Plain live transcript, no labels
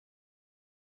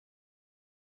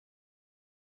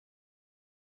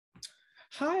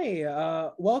Hi,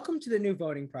 welcome to the new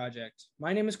voting project.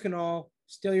 My name is Kunal,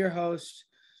 still your host.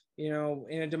 In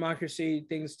a democracy,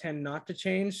 things tend not to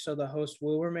change, so the host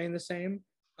will remain the same.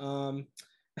 Um,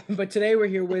 but today we're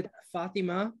here with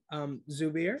Fatima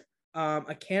Zubair,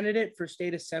 a candidate for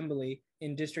state assembly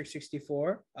in District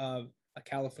 64 of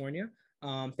California.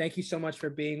 Thank you so much for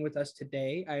being with us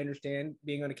today. I understand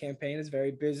being on a campaign is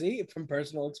very busy from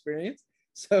personal experience.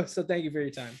 So thank you for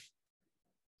your time.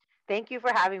 Thank you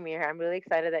for having me here. I'm really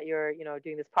excited that you're,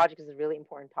 doing this project. Is a really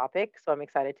important topic, so I'm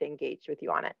excited to engage with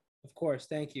you on it. Of course,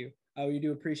 thank you. We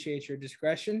do appreciate your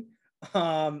discretion.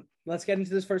 Let's get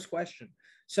into this first question.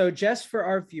 So, just for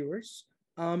our viewers,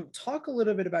 talk a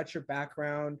little bit about your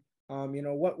background.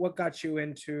 What got you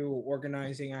into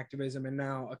organizing activism and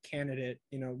now a candidate,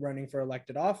 running for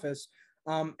elected office,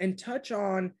 and touch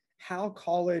on how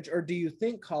college, or do you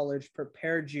think college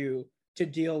prepared you to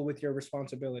deal with your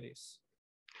responsibilities?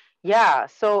 Yeah.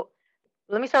 So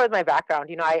let me start with my background.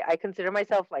 I consider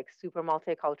myself like super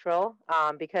multicultural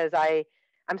because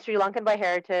I'm Sri Lankan by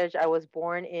heritage. I was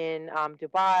born in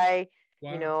Dubai.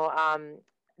 You Wow. know,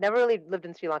 never really lived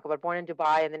in Sri Lanka, but born in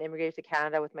Dubai and then immigrated to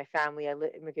Canada with my family. I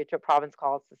immigrated to a province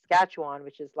called Saskatchewan,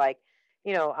 which is like, a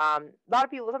lot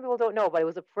of people, some people don't know, but it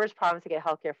was the first province to get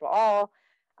healthcare for all.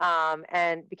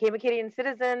 And became a Canadian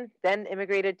citizen, then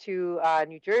immigrated to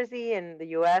New Jersey in the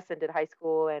US and did high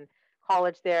school and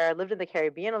college there. Lived in the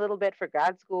Caribbean a little bit for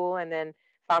grad school, and then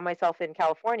found myself in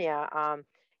California,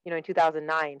 in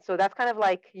 2009. So that's kind of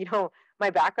like, my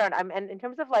background. And in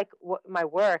terms of like my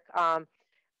work, I'm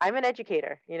an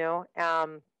educator.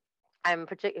 I'm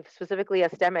specifically a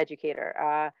STEM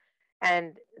educator.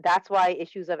 And that's why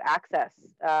issues of access,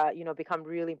 become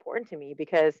really important to me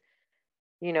because,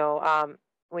 you know, um,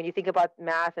 when you think about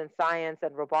math and science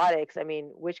and robotics, I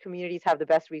mean, which communities have the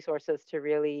best resources to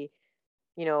really,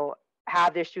 you know,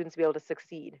 have their students be able to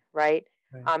succeed, right?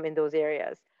 Right. In those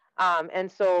areas.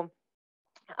 And so,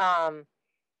 um,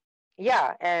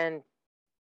 yeah, and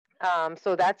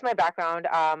so that's my background.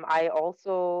 I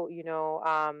also,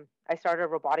 I started a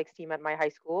robotics team at my high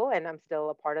school, and I'm still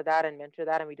a part of that and mentor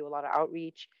that, and we do a lot of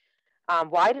outreach.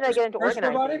 Why did I First, get into first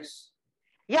organizing? robotics.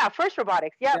 Yeah, first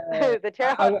robotics. Yep, Yeah, the I,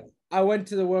 terra. I went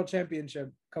to the world championship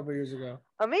a couple years ago.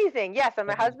 Amazing. Yes, and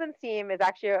my Yeah. husband's team is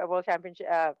actually a world championship.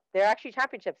 They're actually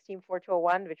championships, Team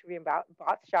 4201, which we about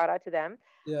bots. Shout out to them.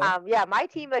 Yeah. Yeah, my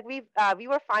team, like we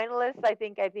were finalists. I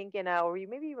think or we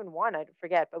maybe even won. I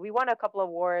forget, but we won a couple of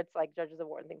awards, like judges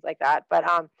award and things like that. But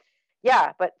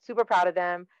yeah, but super proud of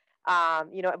them.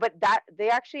 But that they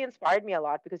actually inspired me a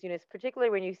lot because it's particularly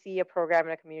when you see a program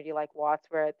in a community like Watts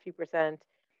where 3%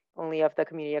 only of the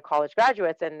community are college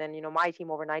graduates, and then my team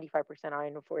over 95% are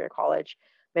in a four-year college,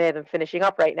 many of them finishing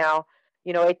up right now.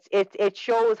 It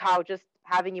shows how just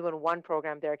having even one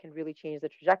program there can really change the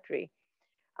trajectory.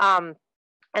 Um,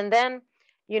 and then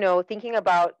thinking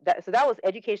about that, so that was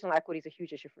educational equity is a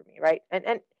huge issue for me, right?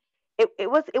 And it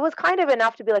was kind of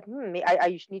enough to be like,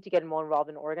 I need to get more involved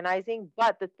in organizing.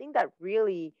 But the thing that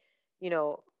really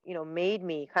made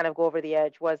me kind of go over the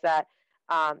edge was that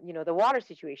the water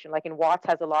situation. Like in Watts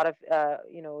has a lot of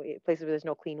places where there's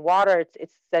no clean water.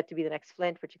 It's said to be the next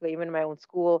Flint. Particularly, even my own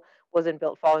school wasn't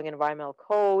built following environmental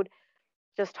code.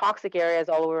 Just toxic areas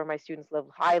all over. My students live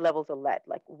high levels of lead,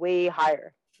 like way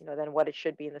higher than what it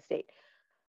should be in the state.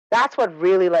 That's what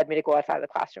really led me to go outside of the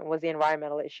classroom, was the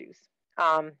environmental issues.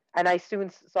 And I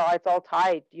soon saw it's all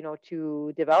tied,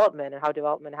 to development and how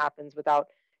development happens without,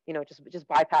 just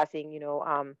bypassing,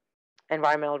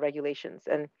 environmental regulations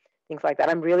and things like that.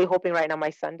 I'm really hoping right now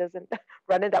my son doesn't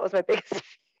run it. That was my biggest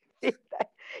feedback.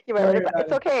 You might Don't run worry it, but about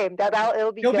it's it. okay.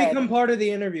 It'll be He'll good. become part of the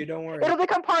interview. Don't worry. It'll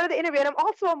become part of the interview. And I'm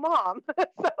also a mom. So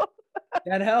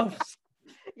That helps.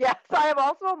 yeah, so I am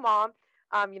also a mom.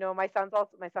 My son's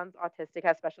autistic,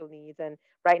 has special needs, and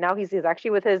right now he's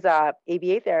actually with his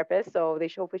ABA therapist, so they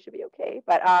should hopefully should be okay.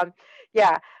 But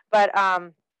yeah, but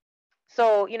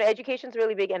so education's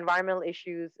really big, environmental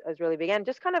issues is really big, and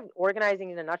just kind of organizing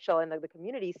in a nutshell in the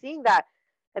community, seeing that.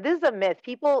 And this is a myth.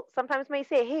 People sometimes may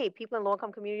say, "Hey, people in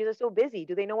low-income communities are so busy.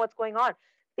 Do they know what's going on?"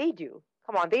 They do.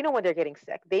 Come on, they know when they're getting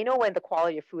sick. They know when the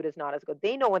quality of food is not as good.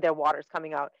 They know when their water's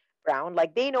coming out brown.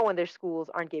 Like they know when their schools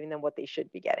aren't giving them what they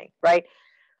should be getting, right?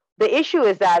 The issue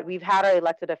is that we've had our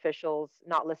elected officials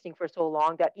not listening for so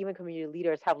long that even community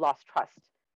leaders have lost trust,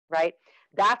 right?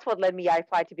 That's what led me. I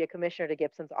applied to be a commissioner to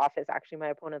Gibson's office, actually my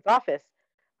opponent's office.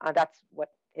 That's what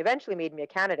eventually made me a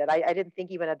candidate. I didn't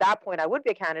think even at that point I would be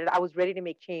a candidate. I was ready to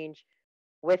make change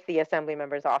with the assembly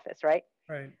member's office, right?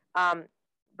 Right. Um,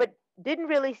 but didn't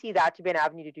really see that to be an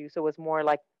avenue to do so. It was more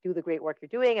like do the great work you're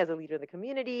doing as a leader of the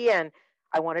community. And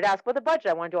I wanted to ask about the budget.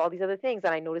 I wanted to do all these other things.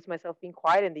 And I noticed myself being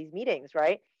quiet in these meetings,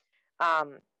 right?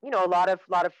 a lot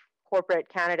of corporate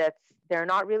candidates, they're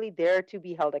not really there to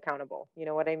be held accountable. You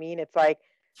know what I mean? It's like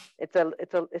it's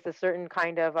a certain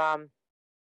kind of a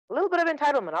little bit of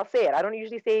entitlement. I'll say it. I don't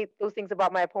usually say those things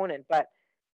about my opponent, but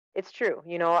it's true.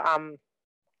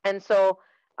 And so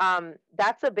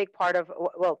that's a big part of,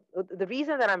 well, the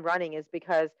reason that I'm running is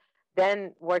because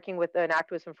then working with an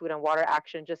activist from Food and Water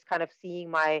Action, just kind of seeing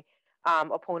my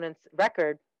opponent's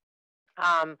record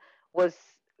um, was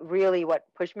really what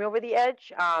pushed me over the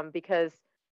edge, because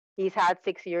he's had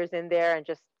 6 years in there and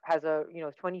just has a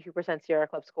 22% Sierra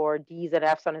Club score, D's and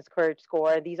F's on his courage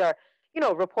score. These are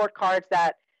report cards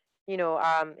that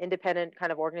independent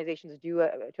kind of organizations do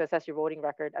to assess your voting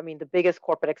record. I mean, the biggest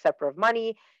corporate acceptor of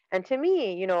money. And to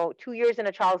me, 2 years in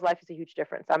a child's life is a huge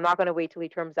difference. I'm not going to wait till he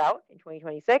terms out in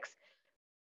 2026.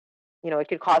 It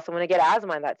could cause someone to get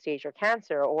asthma in that stage, or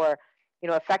cancer, or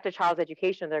affect a child's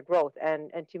education, their growth.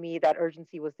 And to me, that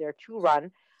urgency was there to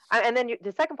run. And then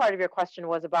the second part of your question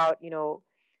was about,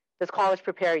 does college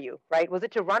prepare you, right? Was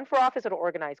it to run for office or to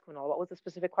organize, Kunal? What was the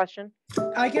specific question?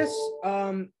 I guess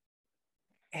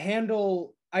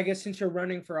since you're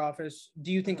running for office,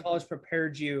 do you think college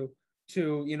prepared you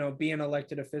to, be an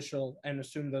elected official and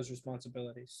assume those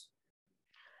responsibilities?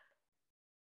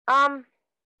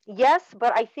 Yes,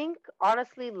 but I think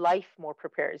honestly, life more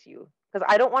prepares you, because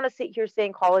I don't want to sit here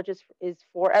saying college is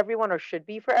for everyone or should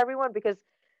be for everyone, because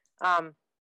um,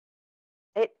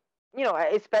 it,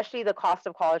 especially the cost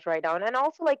of college right now, and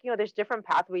also, like, there's different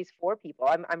pathways for people.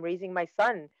 I'm raising my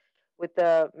son with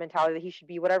the mentality that he should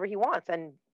be whatever he wants,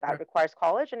 and that requires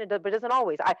college, and but it doesn't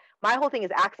always. My whole thing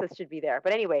is access should be there.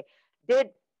 But anyway, did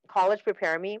college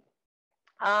prepare me?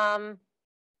 My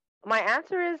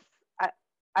answer is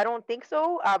I don't think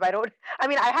so. I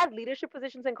mean, I had leadership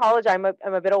positions in college. I'm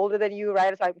a bit older than you,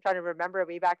 right? So I'm trying to remember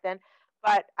way back then,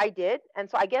 but I did. And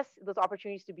so I guess those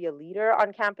opportunities to be a leader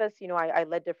on campus, I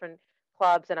led different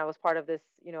clubs, and I was part of this,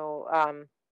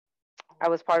 I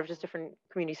was part of just different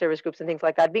community service groups and things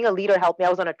like that. Being a leader helped me. I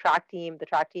was on the track team.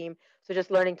 So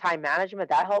just learning time management,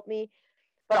 that helped me.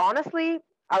 But honestly,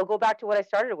 I'll go back to what I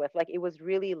started with. Like, it was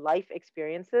really life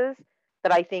experiences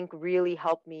that I think really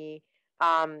helped me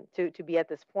to be at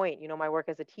this point. My work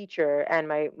as a teacher and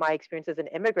my experience as an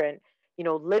immigrant,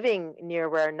 living near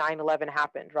where 9/11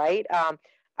 happened, right?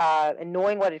 And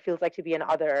knowing what it feels like to be an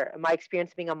other, my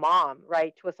experience being a mom,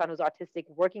 right, to a son who's autistic,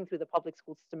 working through the public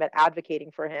school system and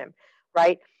advocating for him,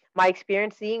 right? My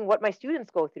experience seeing what my students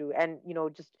go through, and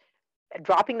just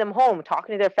dropping them home,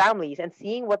 talking to their families, and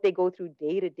seeing what they go through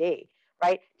day to day,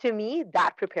 right? To me,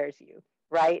 that prepares you,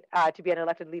 right, to be an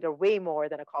elected leader way more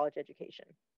than a college education.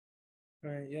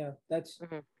 Right. Yeah, it's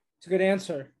a good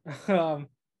answer.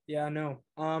 Yeah, no.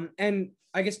 And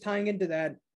I guess tying into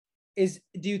that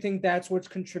do you think that's what's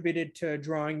contributed to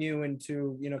drawing you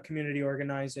into, community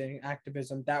organizing,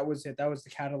 activism? That was it. That was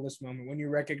the catalyst moment when you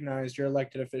recognized your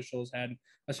elected officials had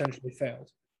essentially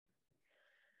failed.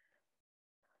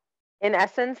 In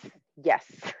essence, yes.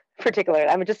 Particularly,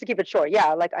 I mean, just to keep it short,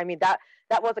 yeah. Like, I mean, that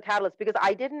was a catalyst, because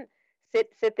I didn't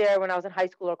sit there when I was in high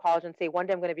school or college and say, one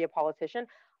day I'm going to be a politician.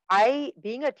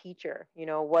 Being a teacher,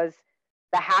 was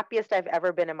the happiest I've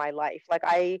ever been in my life. Like,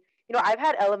 I've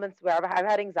had elements where I've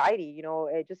had anxiety,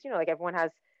 it just, like everyone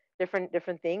has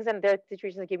different things, and there are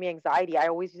situations that give me anxiety. I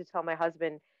always used to tell my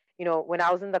husband, when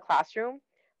I was in the classroom,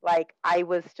 like, I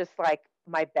was just like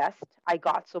my best. I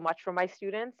got so much from my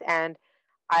students, and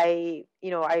I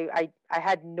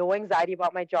had no anxiety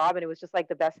about my job, and it was just like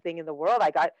the best thing in the world.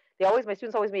 My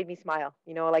students always made me smile,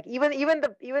 like even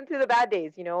through the bad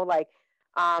days, like,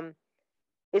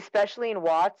 especially in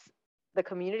Watts, the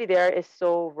community there is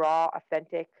so raw,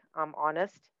 authentic,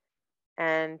 honest.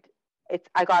 And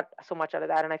I got so much out of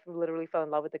that, and I literally fell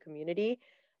in love with the community.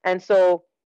 And so,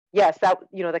 yes, that,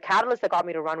 the catalyst that got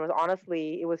me to run was,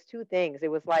 honestly, it was two things.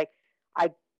 It was like,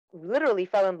 I literally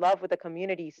fell in love with the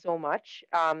community so much.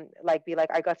 I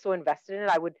got so invested in it.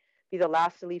 I would be the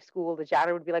last to leave school. The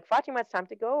janitor would be like, Fatima, it's time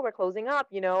to go. We're closing up,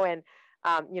 and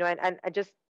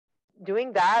just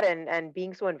doing that, and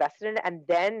being so invested in it. And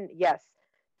then, yes,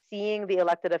 seeing the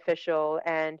elected official,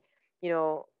 and,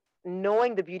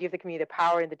 knowing the beauty of the community, the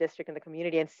power in the district and the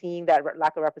community, and seeing that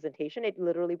lack of representation, it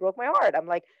literally broke my heart. I'm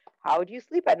like, how do you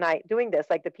sleep at night doing this?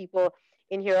 Like, the people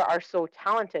in here are so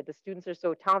talented. The students are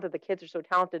so talented. The kids are so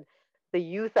talented. The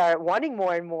youth are wanting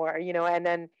more and more, and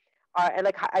then, and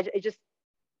like, it just,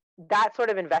 that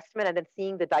sort of investment, and then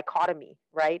seeing the dichotomy,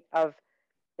 right, of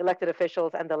elected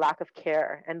officials and the lack of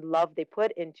care and love they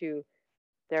put into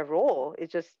their role,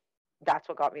 is just, that's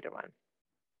what got me to run.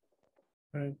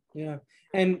 Right. Yeah.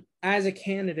 And as a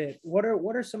candidate, what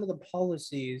are some of the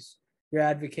policies you're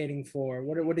advocating for?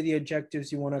 What are the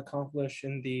objectives you want to accomplish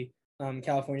in the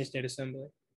California State Assembly?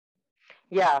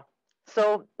 Yeah.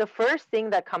 So the first thing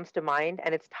that comes to mind,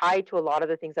 and it's tied to a lot of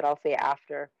the things that I'll say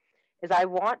after, is I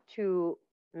want to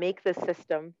make the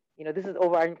system, this is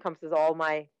over encompasses all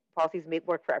my policies, make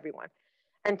work for everyone.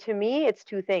 And to me, it's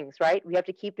two things, right? We have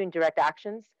to keep doing direct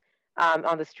actions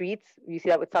on the streets. You see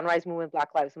that with Sunrise Movement,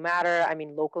 Black Lives Matter,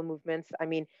 local movements.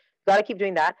 Got to keep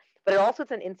doing that. But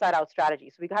it's an inside out strategy.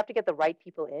 So we have to get the right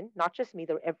people in, not just me.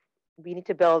 We need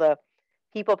to build a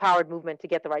people powered movement to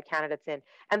get the right candidates in.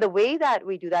 And the way that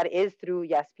we do that is through,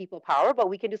 yes, people power, but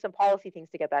we can do some policy things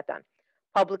to get that done.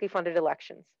 Publicly funded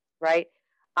elections, right?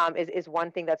 Is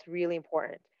one thing that's really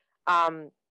important.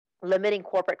 Limiting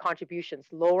corporate contributions,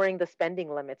 lowering the spending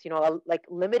limits, like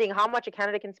limiting how much a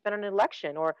candidate can spend on an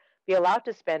election or be allowed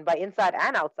to spend by inside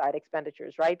and outside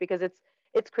expenditures, right? Because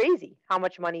it's crazy how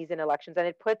much money is in elections, and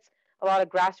it puts a lot of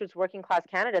grassroots working class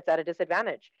candidates at a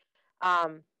disadvantage.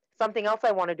 Something else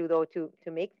I want to do though to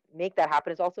make that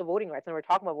happen is also voting rights. And we're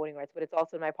talking about voting rights, but it's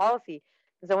also in my policy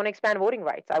is I want to expand voting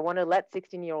rights. I want to let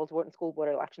 16-year-olds vote in school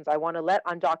board elections. I want to let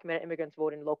undocumented immigrants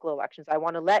vote in local elections. I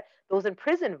want to let those in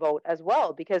prison vote as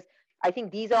well, because I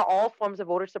think these are all forms of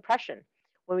voter suppression.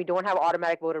 When we don't have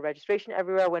automatic voter registration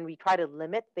everywhere, when we try to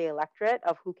limit the electorate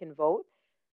of who can vote,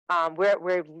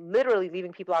 we're literally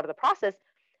leaving people out of the process.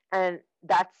 And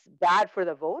that's bad for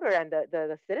the voter and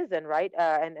the citizen, right?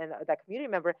 And that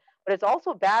community member, but it's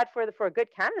also bad for a good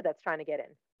candidate that's trying to get in,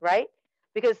 right?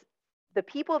 Because the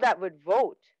people that would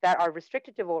vote that are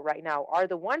restricted to vote right now are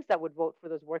the ones that would vote for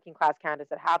those working class candidates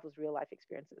that have those real life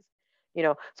experiences,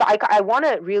 So I want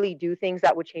to really do things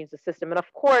that would change the system. And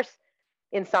of course,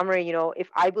 in summary, if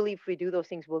I believe if we do those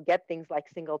things, we'll get things like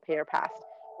single payer passed.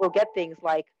 We'll get things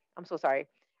like, I'm so sorry.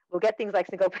 We'll get things like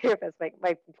single payer passed,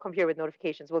 my computer with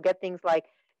notifications. We'll get things like,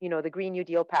 the Green New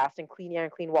Deal passed and clean air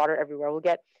and clean water everywhere.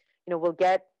 We'll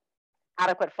get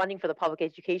adequate funding for the public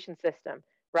education system,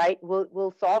 right?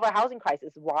 We'll solve our housing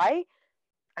crisis. Why?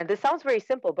 And this sounds very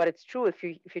simple, but it's true. If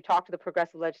you talk to the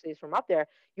progressive legislators from up there,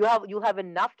 you'll have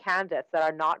enough candidates that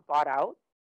are not bought out,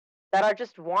 that are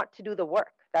just want to do the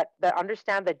work, that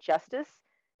understand that justice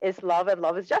is love and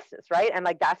love is justice, right? And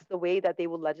like that's the way that they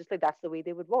will legislate. That's the way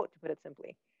they would vote, to put it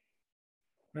simply.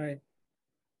 Right.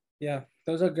 Yeah,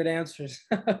 those are good answers.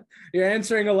 You're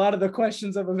answering a lot of the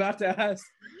questions I'm about to ask.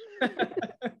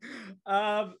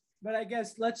 But I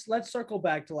guess let's circle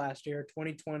back to last year,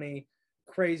 2020,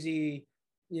 crazy,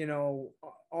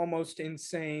 almost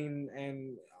insane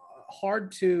and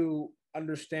hard to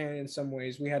understand in some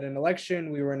ways. We had an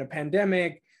election, we were in a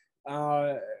pandemic,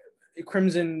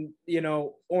 crimson,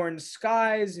 orange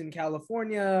skies in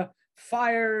California,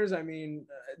 fires.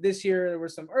 This year there were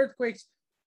some earthquakes.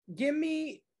 Give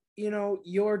me,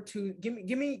 your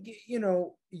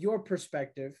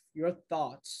perspective, your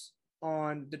thoughts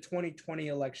on the 2020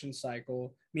 election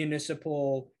cycle,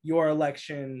 municipal, your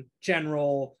election,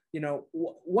 general.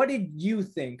 What did you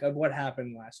think of what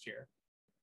happened last year?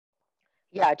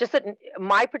 Yeah, just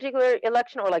my particular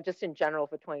election, or like just in general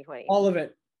for 2020? All of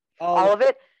it. All of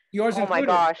it? Yours included.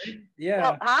 Oh my gosh. Right? Yeah.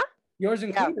 Well, huh? Yours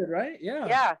included, yeah. Right? Yeah.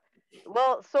 Yeah.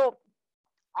 Well, so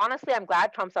honestly, I'm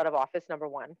glad Trump's out of office, number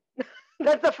one.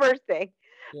 That's the first thing.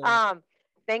 Yeah.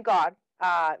 Thank God,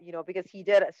 because he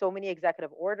did so many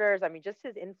executive orders. Just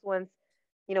his influence,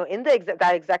 in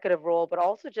that executive role, but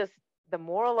also just the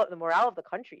morale of the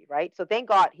country, right? So thank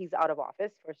God he's out of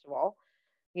office, first of all,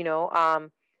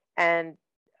 and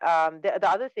the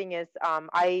other thing is,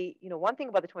 one thing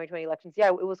about the 2020 elections, yeah,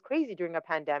 it was crazy during a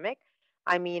pandemic.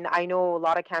 I know a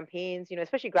lot of campaigns,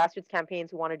 especially grassroots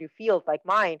campaigns who want to do fields like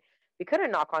mine, we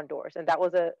couldn't knock on doors, and that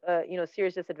was a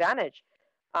serious disadvantage.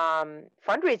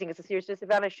 Fundraising is a serious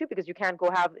disadvantage too, because you can't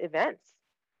go have events.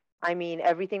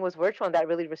 Everything was virtual, and that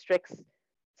really restricts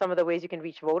some of the ways you can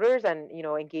reach voters and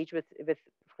engage with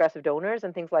progressive donors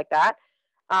and things like that.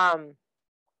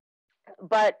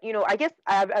 But I guess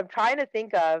I'm trying to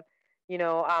think of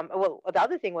well, the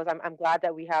other thing was I'm glad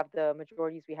that we have the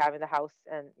majorities we have in the House,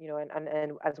 and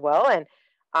and as well, and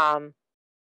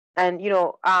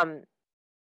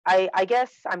I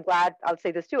guess I'm glad. I'll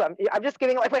say this too. I'm just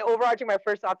giving like my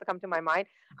first thoughts that come to my mind.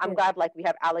 I'm glad like we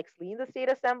have Alex Lee in the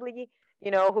state assembly,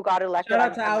 who got elected. Shout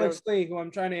out to Alex Lee, who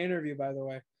I'm trying to interview, by the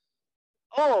way.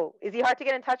 Oh, is he hard to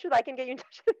get in touch with? I can get you in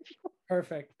touch with you.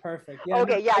 Perfect. Yeah,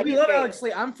 okay, yeah. We love great. Alex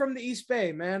Lee. I'm from the East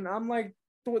Bay, man. I'm like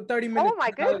 30 minutes. Oh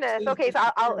my goodness. Okay, so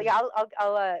I'll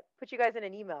put you guys in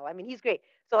an email. He's great.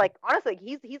 So like honestly,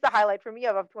 he's the highlight for me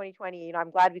of 2020.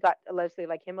 I'm glad we got legislator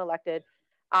like him elected.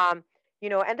 And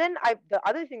then the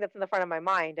other thing that's in the front of my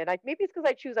mind, and maybe it's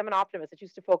because I'm an optimist. I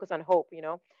choose to focus on hope,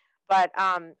 But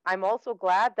I'm also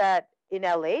glad that in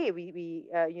LA we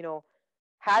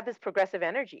had this progressive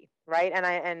energy, right?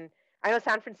 And I know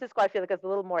San Francisco, I feel like, is a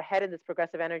little more ahead in this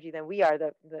progressive energy than we are,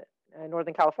 the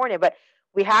Northern California. But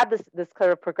we had this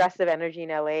kind of progressive energy in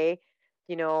LA,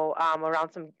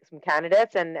 around some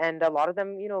candidates, and a lot of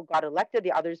them, got elected.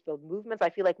 The others built movements. I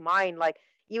feel like mine, like,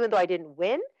 even though I didn't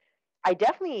win, I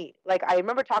definitely, like, I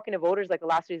remember talking to voters like the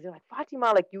last 2 days. They're like,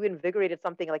 Fatima, like, you invigorated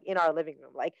something like in our living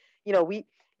room. Like,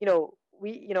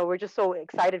 we're just so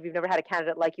excited. We've never had a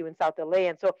candidate like you in South LA.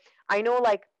 And so I know,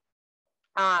 like,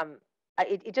 um,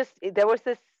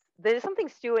 there's something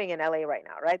stewing in LA right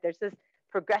now, right? There's this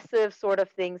progressive sort of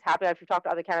things happening. If you talk to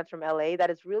other candidates from LA,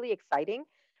 that is really exciting,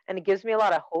 and it gives me a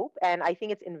lot of hope. And I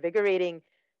think it's invigorating,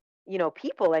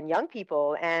 people and young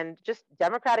people and just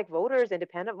Democratic voters,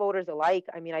 independent voters alike.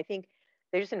 I mean, I think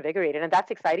they're just invigorated, and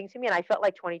that's exciting to me. And I felt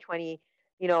like 2020,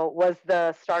 was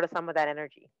the start of some of that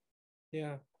energy.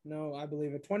 Yeah, no, I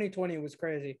believe it. 2020 was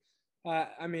crazy.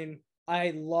 I mean,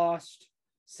 I lost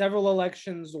several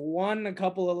elections, won a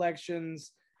couple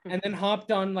elections, and then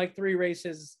hopped on like 3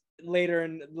 races later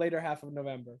in later half of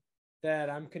November that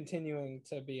I'm continuing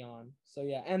to be on. So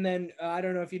yeah, and then I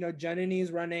don't know if you know,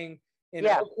 Janani's running in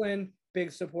Oakland,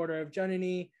 big supporter of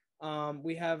Janani.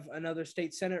 We have another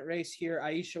state senate race here.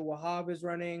 Aisha Wahab is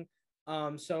running.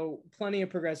 So plenty of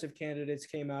progressive candidates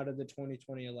came out of the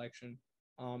 2020 election,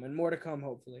 and more to come,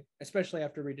 hopefully, especially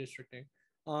after redistricting.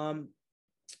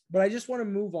 But I just want to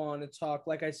move on and talk,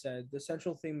 like I said, the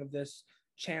central theme of this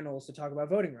channel is to talk about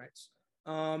voting rights.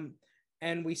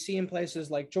 And we see in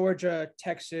places like Georgia,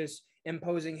 Texas,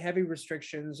 imposing heavy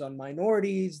restrictions on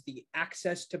minorities, the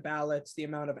access to ballots, the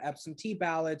amount of absentee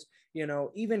ballots,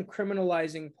 even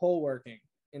criminalizing poll working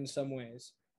in some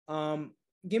ways.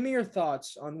 Give me your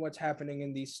thoughts on what's happening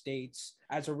in these states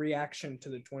as a reaction to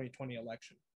the 2020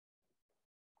 election.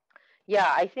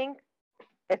 Yeah, I think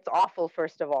it's awful,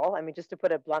 first of all. I mean, just to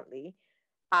put it bluntly,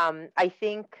 I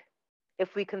think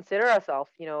if we consider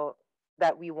ourselves,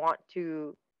 that we want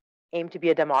to aim to be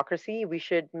a democracy, we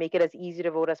should make it as easy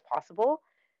to vote as possible,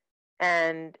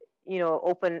 and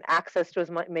open access to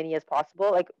as many as possible,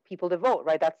 like, people to vote,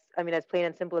 right? That's, I mean, as plain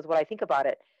and simple as what I think about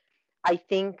it. I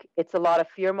think it's a lot of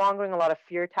fear mongering, a lot of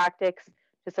fear tactics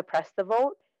to suppress the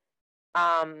vote.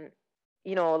 A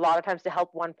lot of times to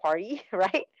help one party,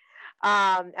 right?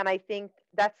 And I think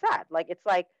that's sad. Like, it's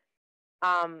like,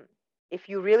 if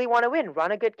you really want to win,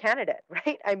 run a good candidate,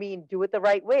 right? I mean, do it the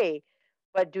right way,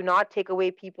 but do not take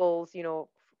away people's,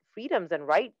 freedoms and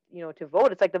right, to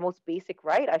vote. It's like the most basic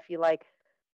right, I feel like,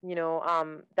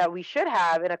 that we should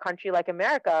have in a country like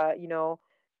America.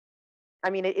 I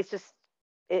mean, it's just,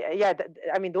 yeah.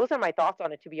 I mean, those are my thoughts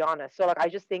on it, to be honest. So, like, I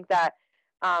just think that,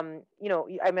 I mean,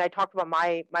 I talked about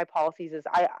my policies. Is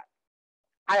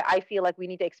I feel like we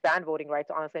need to expand voting rights,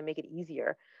 honestly, and make it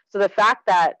easier. So the fact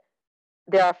that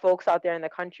there are folks out there in the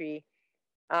country,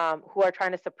 who are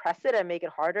trying to suppress it and make it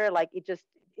harder, like, it just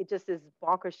is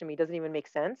bonkers to me. It doesn't even make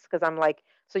sense, because I'm like,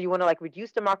 so you want to, like,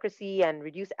 reduce democracy and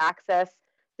reduce access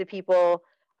to people,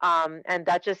 and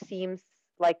that just seems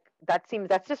like that's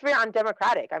just very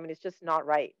undemocratic. I mean, it's just not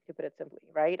right, to put it simply,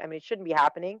 right? I mean, it shouldn't be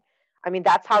happening. I mean,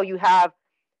 that's how you have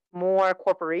more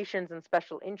corporations and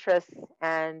special interests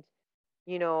and,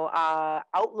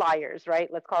 outliers, right?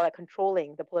 Let's call it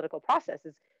controlling the political process.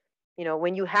 Is,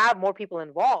 when you have more people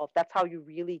involved, that's how you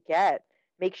really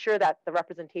make sure that the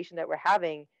representation that we're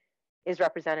having is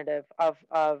representative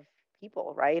of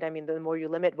people, right? I mean, the more you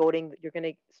limit voting, you're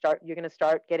going to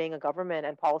start getting a government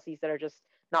and policies that are just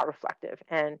not reflective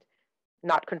and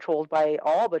not controlled by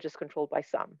all, but just controlled by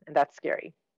some, and that's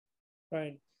scary.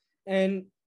 Right. And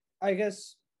I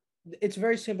guess it's a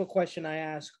very simple question I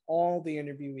ask all the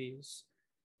interviewees,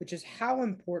 which is, how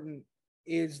important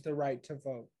is the right to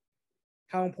vote?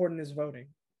 How important is voting?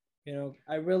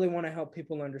 I really want to help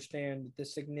people understand the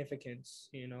significance,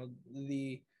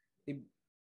 the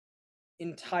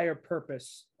entire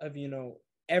purpose of,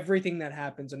 everything that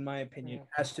happens, in my opinion,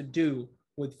 has to do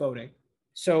with voting.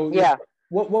 So yeah,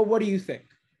 what do you think?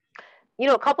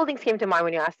 A couple of things came to mind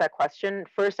when you asked that question.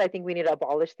 First, I think we need to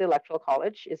abolish the electoral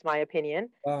college, is my opinion.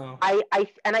 Wow.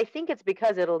 I think it's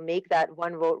because it'll make that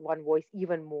one vote, one voice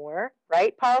even more,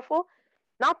 right, powerful.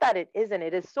 Not that it isn't,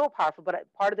 it is so powerful, but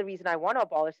part of the reason I want to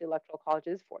abolish the electoral college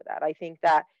is for that. I think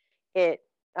that it,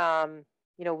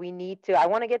 we need to, I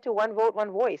want to get to one vote, one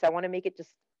voice. I want to make it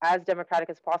just as democratic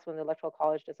as possible, and the electoral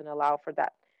college doesn't allow for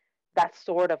that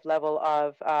sort of level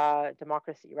of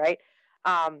democracy, right?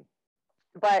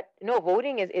 But no,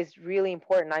 voting is really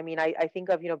important. I mean, I think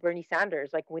of, Bernie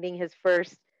Sanders, like, winning his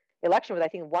first election with, I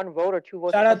think, 1 vote or 2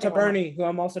 votes. Shout out to Bernie, who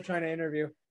I'm also trying to interview.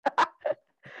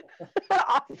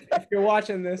 Awesome. If you're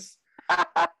watching this.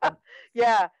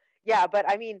 Yeah, but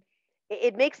I mean,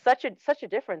 it makes such a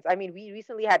difference. I mean, we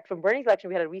recently had, from Bernie's election,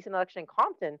 we had a recent election in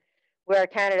Compton where a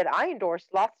candidate I endorsed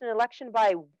lost an election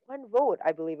by one vote,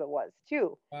 I believe it was,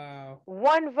 two. Wow.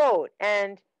 One vote.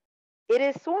 And it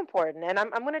is so important. And I'm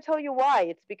going to tell you why.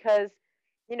 It's because,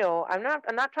 I'm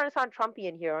not trying to sound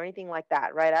Trumpian here or anything like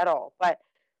that, right, at all. But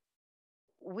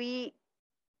we,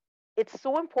 it's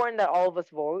so important that all of us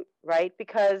vote, right?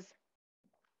 Because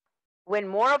when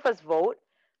more of us vote,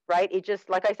 right, it just,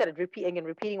 like I said,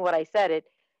 repeating what I said,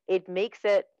 it makes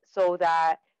it so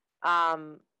that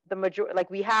the majority, like,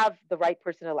 we have the right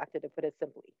person elected, to put it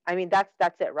simply. I mean, that's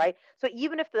it, right? So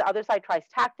even if the other side tries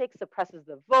tactics, suppresses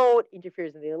the vote,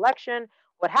 interferes in the election,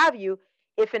 what have you,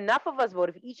 if enough of us vote,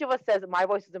 if each of us says my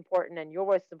voice is important and your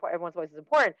voice is important, everyone's voice is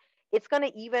important, it's going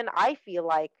to even, I feel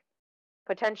like,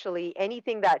 potentially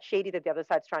anything that shady that the other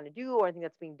side's trying to do or anything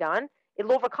that's being done,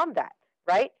 it'll overcome that,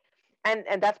 right? And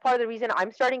that's part of the reason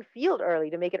I'm starting field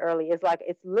early, to make it early, is like,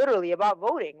 it's literally about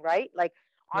voting, right? Like,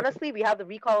 Yeah. honestly, we have the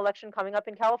recall election coming up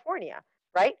in California,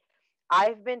 right?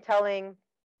 I've been telling,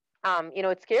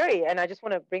 it's scary, and I just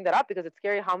want to bring that up because it's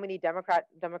scary how many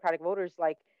Democratic voters,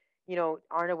 like,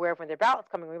 aren't aware of when their ballot's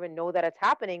coming, or even know that it's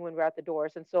happening when we're at the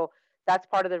doors. And so that's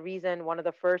part of the reason. One of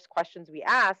the first questions we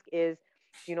ask is,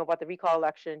 do you know about the recall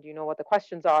election? Do you know what the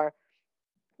questions are,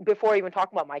 before even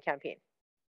talking about my campaign,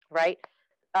 right?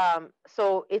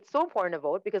 So it's so important to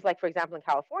vote because, like, for example, in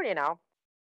California now,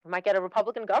 we might get a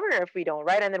Republican governor if we don't,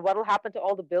 right? And then what will happen to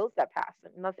all the bills that pass?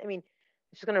 Nothing, I mean,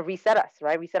 it's just going to reset us,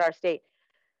 right? Reset our state,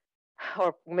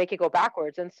 or make it go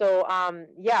backwards. And so,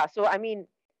 yeah. So I mean,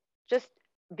 just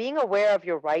being aware of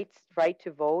your rights, right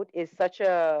to vote, is such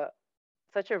a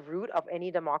root of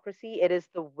any democracy. It is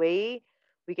the way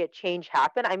we get change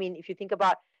happen. I mean, if you think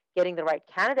about getting the right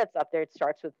candidates up there, it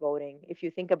starts with voting. If you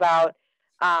think about,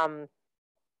 um,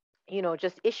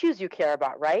 just issues you care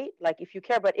about, right? Like, if you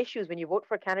care about issues, when you vote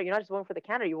for a candidate, you're not just voting for the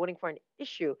candidate, you're voting for an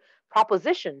issue.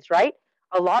 Propositions, right?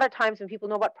 A lot of times when people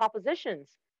know about propositions,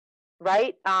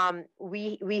 right,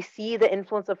 we see the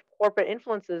influence of corporate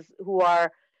influences who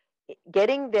are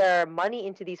getting their money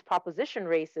into these proposition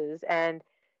races, and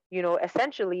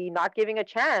essentially not giving a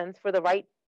chance for the right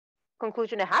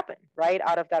conclusion to happen, right,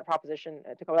 out of that proposition,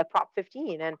 to go, like Prop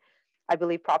 15, and I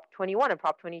believe Prop 21 and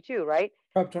Prop 22, right?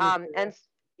 Prop 22. And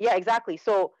yeah, exactly.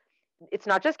 So it's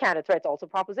not just candidates, right? It's also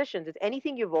propositions. It's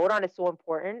anything you vote on is so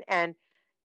important. And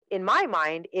in my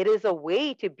mind, it is a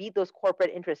way to beat those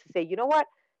corporate interests, to say, you know what,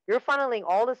 you're funneling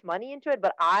all this money into it,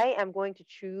 but I am going to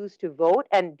choose to vote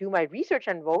and do my research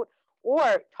and vote,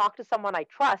 or talk to someone I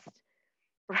trust,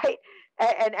 right?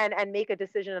 And make a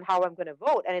decision on how I'm going to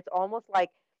vote. And it's almost like,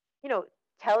 you know,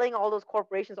 telling all those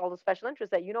corporations, all those special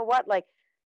interests, that, you know what, like,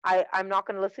 I'm not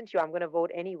going to listen to you. I'm going to vote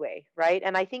anyway, right?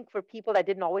 And I think for people that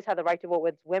didn't always have the right to vote,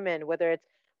 with women, whether it's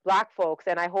Black folks,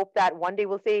 and I hope that one day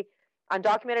we'll say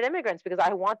undocumented immigrants, because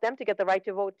I want them to get the right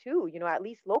to vote too, at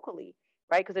least locally,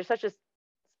 right? Because they're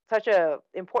such a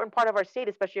important part of our state,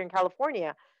 especially in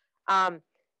California. Um,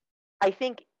 I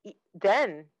think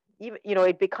then, even,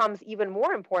 it becomes even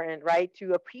more important, right,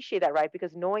 to appreciate that right,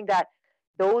 because knowing that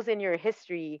those in your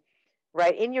history,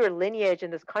 right, in your lineage in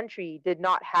this country, did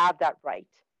not have that right,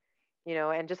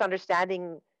 and just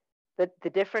understanding the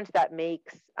difference that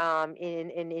makes,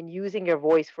 in using your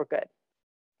voice for good.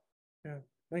 Yeah,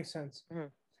 makes sense. Mm-hmm.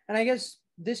 And I guess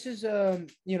this is,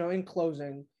 in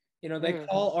closing, they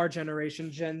call our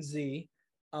generation Gen Z.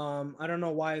 I don't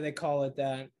know why they call it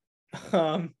that.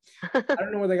 I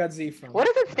don't know where they got Z from. What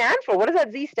does it stand for? What does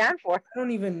that Z stand for? I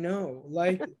don't even know.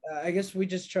 Like, I guess we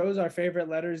just chose our favorite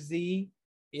letter, Z.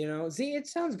 Z, it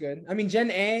sounds good. I mean, Gen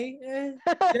A,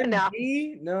 Gen No.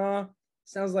 Z, no,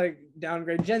 sounds like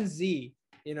downgrade. Gen Z,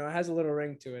 it has a little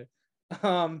ring to it.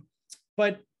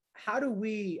 But how do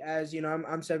we, as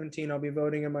I'm 17, I'll be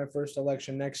voting in my first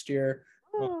election next year.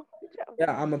 Oh,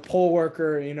 Yeah, I'm a poll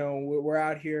worker. We're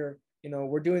out here.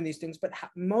 We're doing these things, but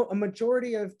a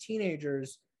majority of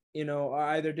teenagers, are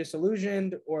either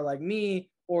disillusioned, or like me,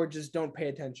 or just don't pay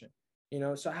attention.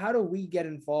 So how do we get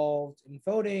involved in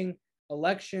voting,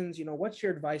 elections? What's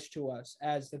your advice to us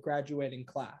as the graduating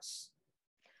class?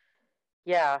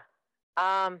 Yeah.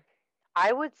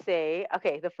 I would say,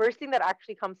 okay, the first thing that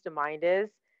actually comes to mind is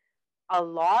a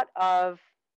lot of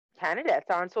candidates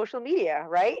are on social media,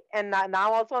 right? And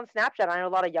now also on Snapchat. I know a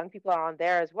lot of young people are on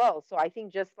there as well. So I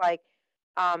think just like,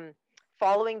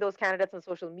 following those candidates on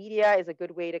social media is a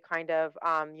good way to kind of,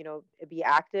 be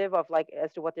active of, like,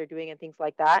 as to what they're doing and things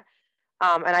like that.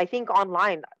 And I think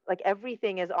online, like,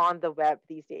 everything is on the web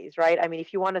these days, right? I mean,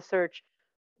 if you want to search,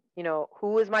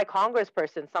 who is my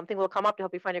congressperson, something will come up to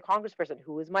help you find your congressperson.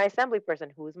 Who is my assembly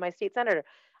person? Who is my state senator?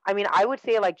 I mean, I would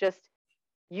say, like, just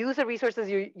use the resources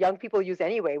you young people use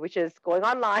anyway, which is going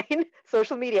online,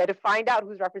 social media, to find out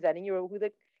who's representing you or who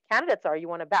the candidates are you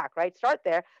want to back, right? Start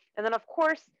there. And then, of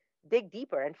course, dig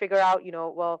deeper and figure out,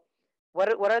 well,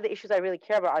 what are the issues I really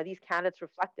care about? Are these candidates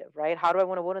reflective, right? How do I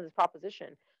want to vote on this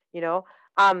proposition? You know,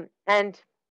 and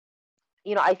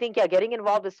I think, yeah, getting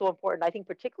involved is so important. I think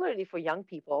particularly for young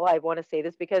people, I want to say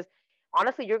this because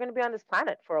honestly, you're going to be on this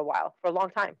planet for a while, for a long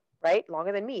time, right?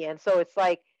 Longer than me. And so it's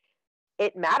like,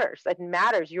 it matters. It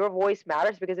matters. Your voice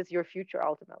matters because it's your future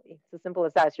ultimately. It's as simple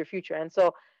as that. It's your future. And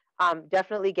so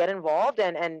definitely get involved.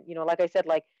 And like I said,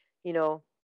 like, you know,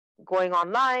 going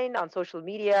online on social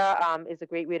media is a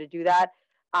great way to do that.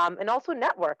 And also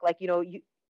network. Like,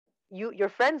 your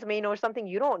friends may know something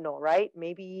you don't know, right?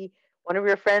 Maybe one of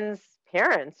your friends'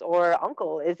 parents or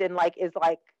uncle is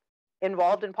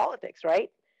involved in politics, right?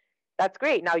 That's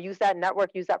great. Now use that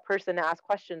network, use that person to ask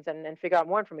questions and figure out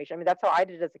more information. I mean, that's how I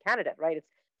did it as a candidate, right? It's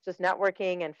just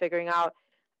networking and figuring out,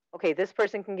 okay, this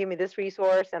person can give me this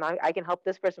resource and I can help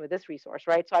this person with this resource,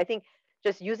 right? So I think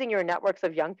just using your networks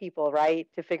of young people, right,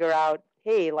 to figure out,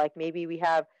 hey, like maybe we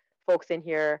have folks in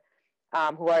here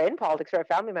who are in politics or have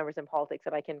family members in politics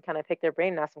that I can kind of pick their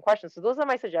brain and ask some questions. So those are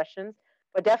my suggestions,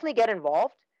 but definitely get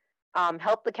involved.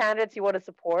 Help the candidates you want to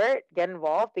support, get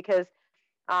involved because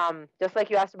just like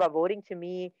you asked about voting, to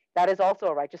me, that is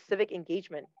also right. Just civic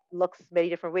engagement looks many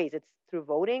different ways. It's through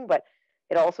voting, but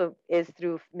it also is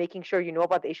through making sure you know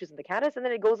about the issues in the candidates, and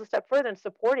then it goes a step further in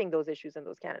supporting those issues and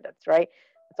those candidates, right?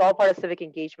 It's all part of civic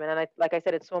engagement, and like I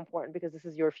said, it's so important because this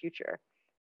is your future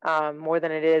more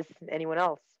than it is anyone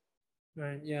else.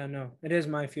 Right. Yeah, no, it is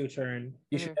my future, and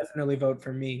you should definitely vote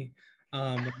for me.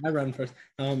 When I run first.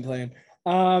 No, I'm playing.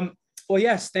 Well,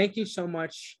 yes, thank you so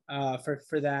much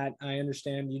for that. I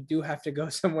understand you do have to go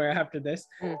somewhere after this.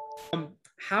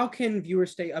 How can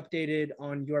viewers stay updated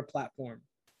on your platform?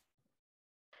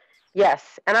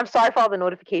 Yes, and I'm sorry for all the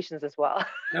notifications as well.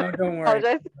 No, don't worry.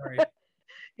 Don't worry.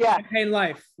 Yeah. Campaign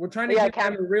life. We're trying to give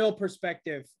them a real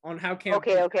perspective on how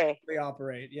campaigns actually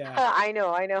operate. Yeah. I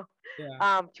know.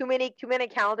 Yeah. Too many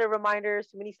calendar reminders,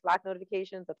 too many Slack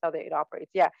notifications. That's how it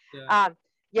operates. Yeah.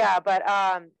 But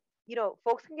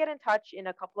folks can get in touch in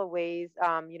a couple of ways.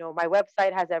 My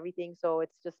website has everything, so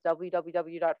it's just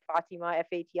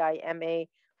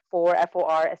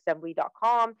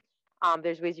www.fatima4assembly.com.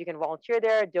 There's ways you can volunteer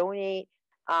there, donate.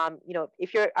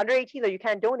 If you're under 18, though, you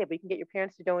can't donate, but you can get your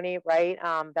parents to donate, right?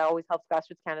 That always helps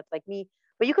grassroots candidates like me.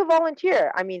 But you can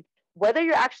volunteer. I mean, whether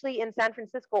you're actually in San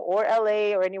Francisco or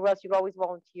LA or anywhere else, you can always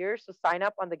volunteer. So sign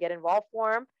up on the Get Involved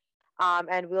form,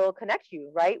 and we'll connect you,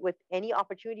 right, with any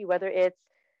opportunity, whether it's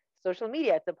social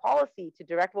media, it's a policy, to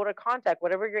direct voter contact,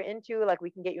 whatever you're into, like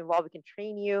we can get you involved, we can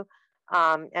train you.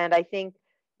 And I think,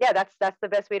 yeah, that's the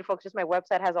best way to focus. Just my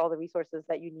website has all the resources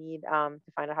that you need to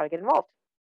find out how to get involved.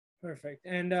 Perfect.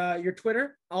 And your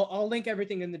Twitter, I'll link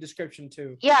everything in the description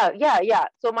too. Yeah.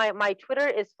 So my Twitter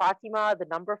is Fatima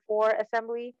 4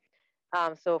 assembly.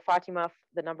 So Fatima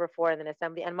 4 and then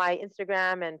assembly. And my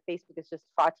Instagram and Facebook is just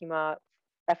Fatima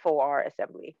FOR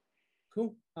assembly.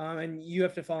 Cool. And you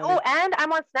have to follow me. And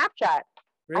I'm on Snapchat.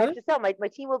 Really? I have to tell my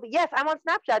team will be. Yes, I'm on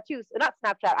Snapchat too. So not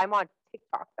Snapchat. I'm on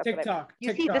TikTok. TikTok.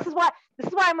 See, this is why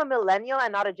I'm a millennial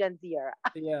and not a Gen Zer.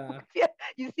 Yeah.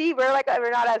 You see, we're not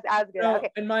as good. No,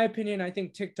 okay. In my opinion, I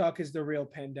think TikTok is the real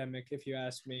pandemic, if you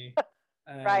ask me.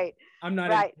 Right. I'm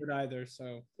not into it either.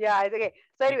 So yeah, it's okay.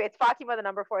 So anyway, it's Fatima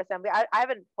 4 assembly. I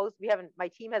haven't posted. My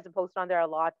team hasn't posted on there a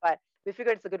lot, but we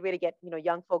figured it's a good way to get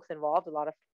young folks involved. A lot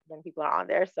of young people are on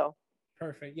there, so.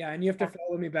 Perfect. Yeah, and you have to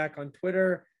follow me back on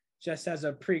Twitter. Just as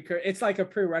a it's like a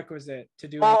prerequisite to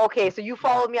do. Oh, okay. So you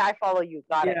follow me, I follow you.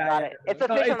 Got it. It's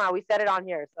official now. We said it on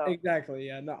here. So exactly.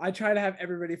 Yeah. No, I try to have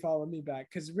everybody follow me back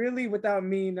because really, without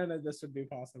me, none of this would be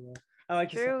possible. I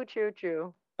like true.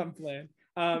 I'm playing.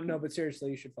 No, but seriously,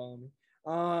 you should follow me.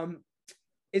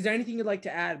 Is there anything you'd like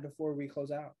to add before we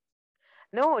close out?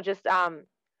 No, just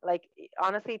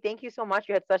honestly, thank you so much.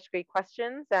 You had such great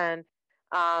questions, and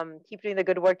keep doing the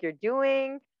good work you're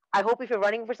doing. I hope if you're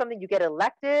running for something, you get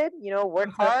elected.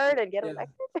 Work hard and get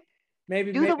elected.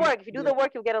 Maybe the work. If you do the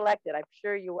work, you'll get elected. I'm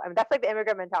sure you. I mean, that's like the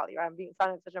immigrant mentality. Right? I'm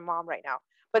sounding like such a mom right now.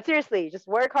 But seriously, just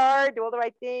work hard, do all the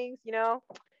right things. You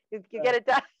get it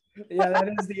done. Yeah, that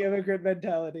is the immigrant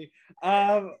mentality.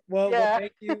 Well,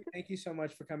 thank you so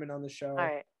much for coming on the show. All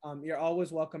right. You're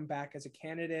always welcome back as a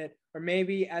candidate, or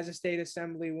maybe as a state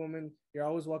assemblywoman. You're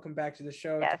always welcome back to the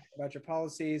show to talk about your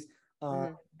policies.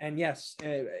 And yes,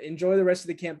 enjoy the rest of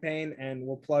the campaign, and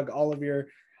we'll plug all of your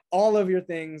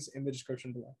things in the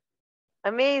description below.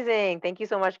 Amazing. Thank you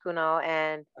so much, Kunal,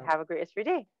 and have a great rest of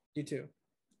your day. You too.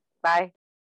 Bye.